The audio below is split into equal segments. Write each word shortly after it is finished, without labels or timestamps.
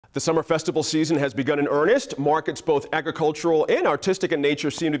The summer festival season has begun in earnest. Markets, both agricultural and artistic in nature,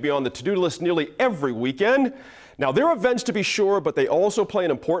 seem to be on the to-do list nearly every weekend. Now, they're events to be sure, but they also play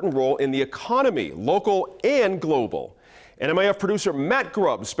an important role in the economy, local and global. NMIF producer Matt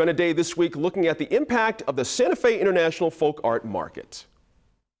Grubb spent a day this week looking at the impact of the Santa Fe International Folk Art Market.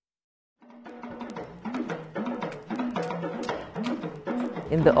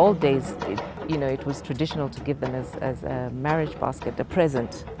 In the old days, it was traditional to give them as a marriage basket, a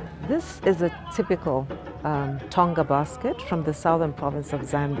present. This is a typical Tonga basket from the southern province of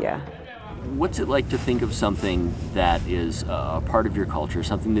Zambia. What's it like to think of something that is a part of your culture,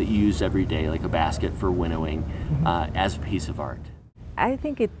 something that you use every day, like a basket for winnowing, as a piece of art? I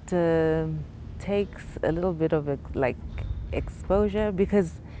think it takes a little bit of exposure,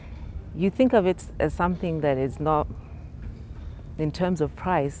 because you think of it as something that is not, in terms of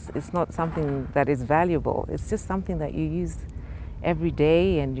price, it's not something that is valuable. It's just something that you use every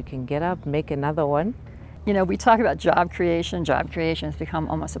day, and you can get up, make another one. You know, we talk about job creation. Job creation has become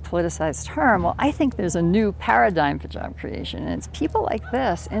almost a politicized term. Well, I think there's a new paradigm for job creation, and it's people like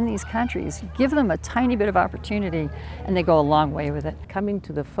this in these countries. Give them a tiny bit of opportunity, and they go a long way with it. Coming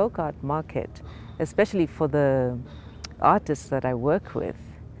to the folk art market, especially for the artists that I work with,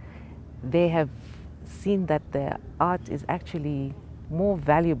 they have seen that their art is actually more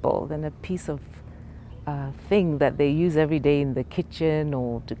valuable than a piece of thing that they use every day in the kitchen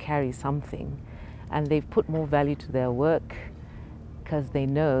or to carry something. And they've put more value to their work because they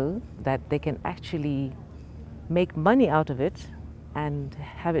know that they can actually make money out of it and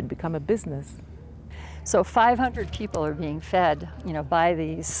have it become a business. So 500 people are being fed, by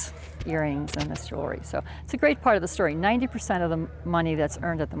these earrings and this jewelry. So it's a great part of the story. 90% of the money that's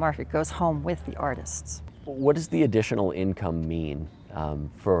earned at the market goes home with the artists. What does the additional income mean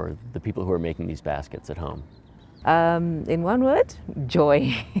for the people who are making these baskets at home? In one word,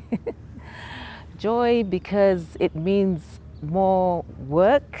 joy. Joy, because it means more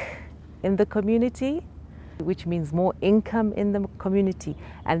work in the community, which means more income in the community.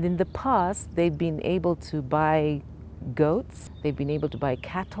 And in the past, they've been able to buy goats, they've been able to buy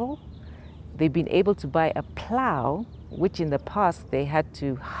cattle, they've been able to buy a plow, which in the past they had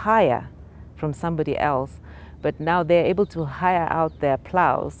to hire from somebody else. But now they're able to hire out their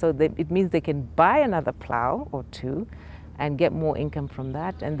plows, so it means they can buy another plow or two and get more income from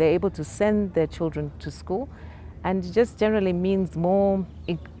that, and they're able to send their children to school, and it just generally means more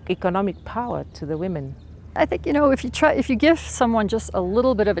economic power to the women. I think, if you give someone just a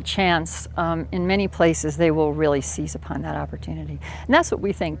little bit of a chance, in many places they will really seize upon that opportunity. And that's what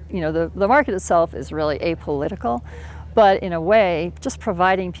we think. The market itself is really apolitical, but in a way, just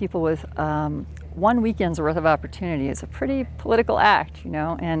providing people with one weekend's worth of opportunity is a pretty political act,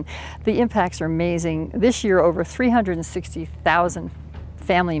 and the impacts are amazing. This year, over 360,000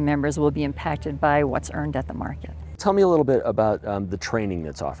 family members will be impacted by what's earned at the market. Tell me a little bit about the training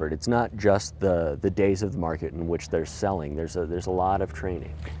that's offered. It's not just the days of the market in which they're selling. There's a lot of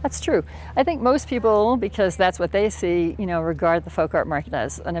training. That's true. I think most people, because that's what they see, regard the folk art market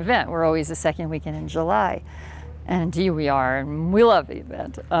as an event. We're always the second weekend in July. And indeed we are, and we love the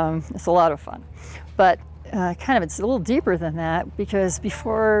event. It's a lot of fun. But it's a little deeper than that, because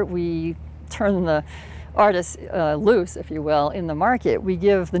before we turn the artists loose, if you will, in the market, we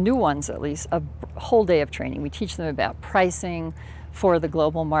give the new ones at least a whole day of training. We teach them about pricing for the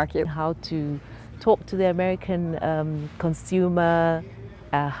global market. How to talk to the American consumer,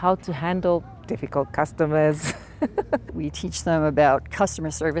 how to handle difficult customers. We teach them about customer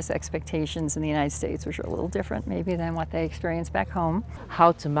service expectations in the United States, which are a little different maybe than what they experience back home.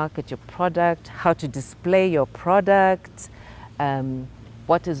 How to market your product, how to display your product,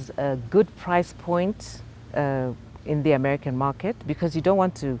 what is a good price point in the American market, because you don't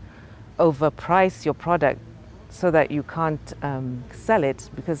want to overprice your product so that you can't sell it,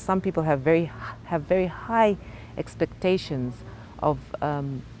 because some people have very high expectations of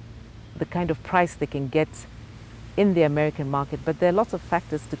the kind of price they can get in the American market, but there are lots of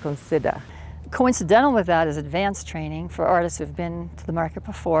factors to consider. Coincidental with that is advanced training for artists who've been to the market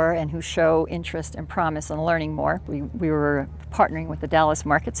before and who show interest and promise in learning more. We were partnering with the Dallas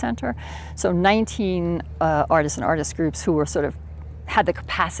Market Center, so 19 artists and artist groups who were had the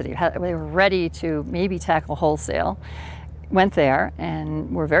capacity, they were ready to maybe tackle wholesale, went there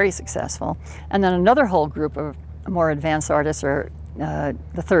and were very successful. And then another whole group of more advanced artists are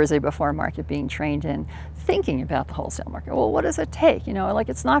the Thursday before market being trained in thinking about the wholesale market. Well, what does it take?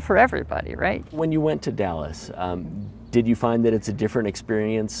 It's not for everybody, right? When you went to Dallas, did you find that it's a different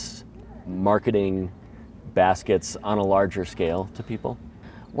experience marketing baskets on a larger scale to people?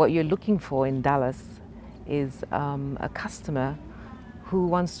 What you're looking for in Dallas is a customer who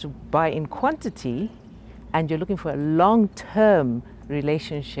wants to buy in quantity and you're looking for a long-term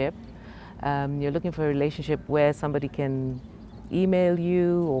relationship, you're looking for a relationship where somebody can email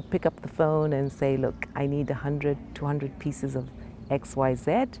you or pick up the phone and say, look, I need 100, 200 pieces of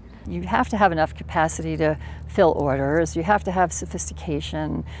XYZ. You have to have enough capacity to fill orders. You have to have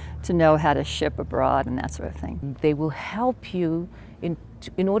sophistication to know how to ship abroad and that sort of thing. They will help you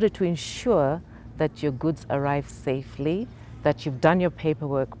in order to ensure that your goods arrive safely, that you've done your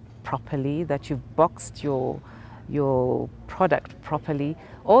paperwork properly, that you've boxed your product properly.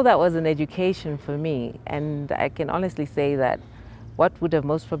 All that was an education for me, and I can honestly say that what would have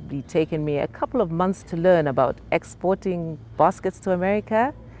most probably taken me a couple of months to learn about exporting baskets to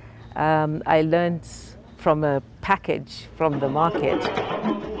America, I learned from a package from the market.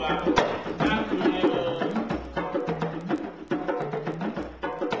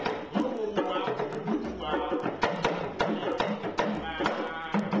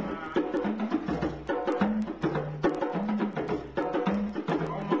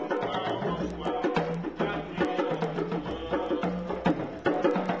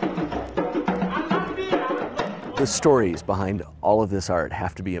 The stories behind all of this art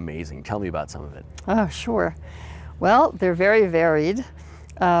have to be amazing. Tell me about some of it. Oh, sure. Well, they're very varied.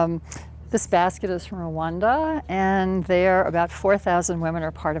 This basket is from Rwanda, and there about 4,000 women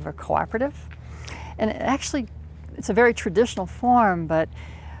are part of a cooperative. And it's a very traditional form, but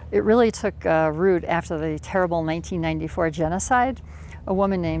it really took root after the terrible 1994 genocide. A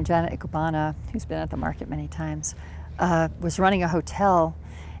woman named Janet Ikubana, who's been at the market many times, was running a hotel,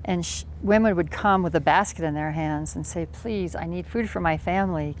 and women would come with a basket in their hands and say, please, I need food for my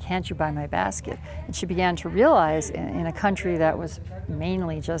family, can't you buy my basket? And she began to realize in a country that was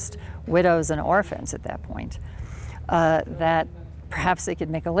mainly just widows and orphans at that point, that perhaps they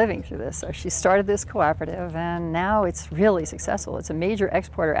could make a living through this. So she started this cooperative, and now it's really successful. It's a major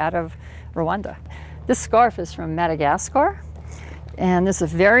exporter out of Rwanda. This scarf is from Madagascar, and this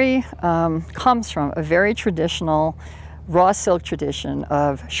comes from a very traditional raw silk tradition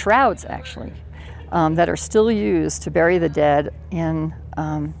of shrouds, actually, that are still used to bury the dead in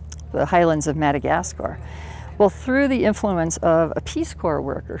the highlands of Madagascar. Well, through the influence of a Peace Corps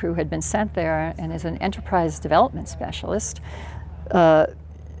worker who had been sent there and is an enterprise development specialist,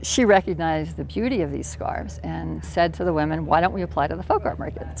 she recognized the beauty of these scarves and said to the women, why don't we apply to the folk art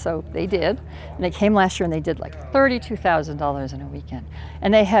market? So they did, and they came last year and they did like $32,000 in a weekend.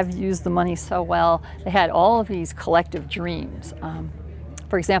 And they have used the money so well. They had all of these collective dreams.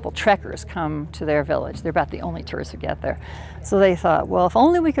 For example, trekkers come to their village. They're about the only tourists who get there. So they thought, well, if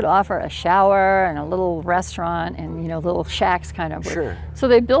only we could offer a shower and a little restaurant and, little shacks kind of. Sure. So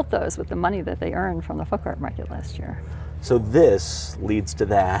they built those with the money that they earned from the folk art market last year. So this leads to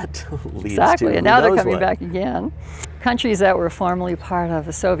that, exactly, and now they're coming back again. Countries that were formerly part of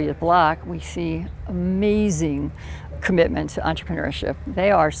the Soviet bloc, we see amazing commitment to entrepreneurship.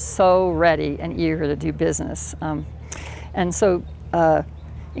 They are so ready and eager to do business. And so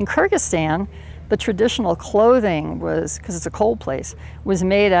in Kyrgyzstan, the traditional clothing was, because it's a cold place, was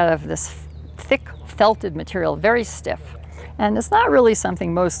made out of this thick felted material, very stiff. And it's not really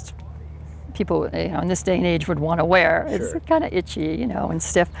something most people in this day and age would want to wear. Sure. It's kind of itchy, and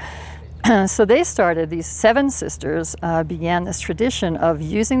stiff. So they started, these 7 sisters began this tradition of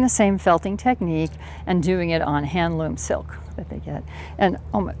using the same felting technique and doing it on hand-loom silk that they get. And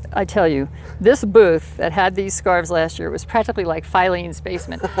I tell you, this booth that had these scarves last year was practically like Filene's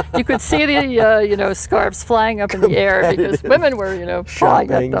basement. You could see the scarves flying up in the air because women were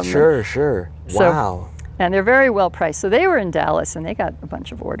pawing at them. Sure. Wow. And they're very well priced. So they were in Dallas and they got a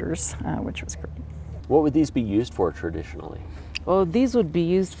bunch of orders, which was great. What would these be used for traditionally? Well, these would be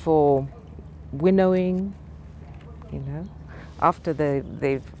used for winnowing, after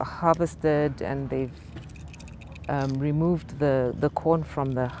they've harvested and they've removed the corn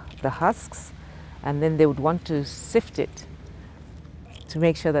from the husks, and then they would want to sift it to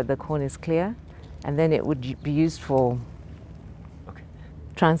make sure that the corn is clear, and then it would be used for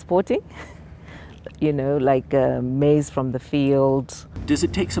transporting. Like maize from the field. Does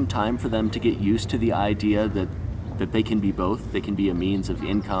it take some time for them to get used to the idea that they can be both? They can be a means of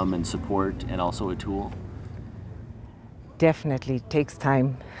income and support and also a tool? Definitely takes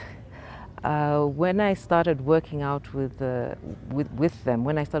time. When I started working out with them,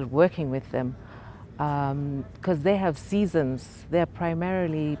 when I started working with them, because they have seasons, they're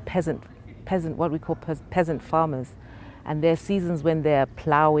primarily peasant, what we call peasant farmers, and there are seasons when they're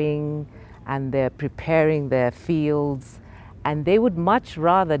plowing and they're preparing their fields, and they would much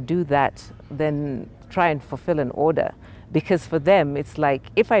rather do that than try and fulfill an order, because for them it's like,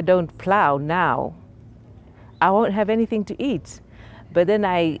 if I don't plow now, I won't have anything to eat. But then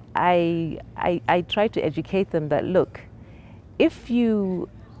I try to educate them that, look, if you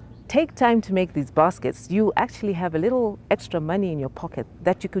take time to make these baskets, you actually have a little extra money in your pocket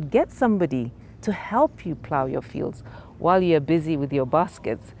that you could get somebody to help you plow your fields while you're busy with your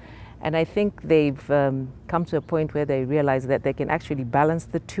baskets. And I think they've come to a point where they realize that they can actually balance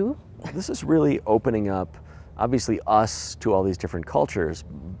the two. This is really opening up, obviously, us to all these different cultures,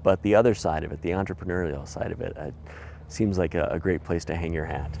 but the other side of it, the entrepreneurial side of it, seems like a great place to hang your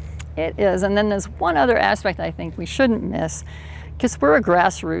hat. It is, and then there's one other aspect I think we shouldn't miss, because we're a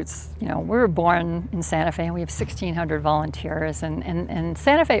grassroots, we were born in Santa Fe and we have 1,600 volunteers, and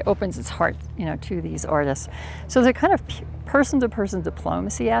Santa Fe opens its heart, to these artists. So the kind of person-to-person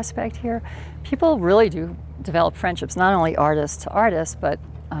diplomacy aspect here, people really do develop friendships, not only artist to artist, but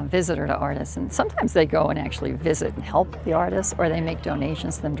visitor to artists, and sometimes they go and actually visit and help the artists, or they make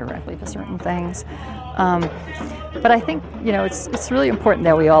donations to them directly for certain things. But I think it's really important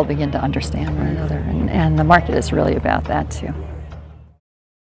that we all begin to understand one another, and the market is really about that too.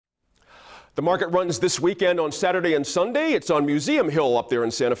 The market runs this weekend on Saturday and Sunday. It's on Museum Hill up there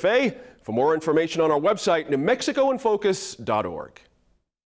in Santa Fe. For more information on our website, NewMexicoInFocus.org.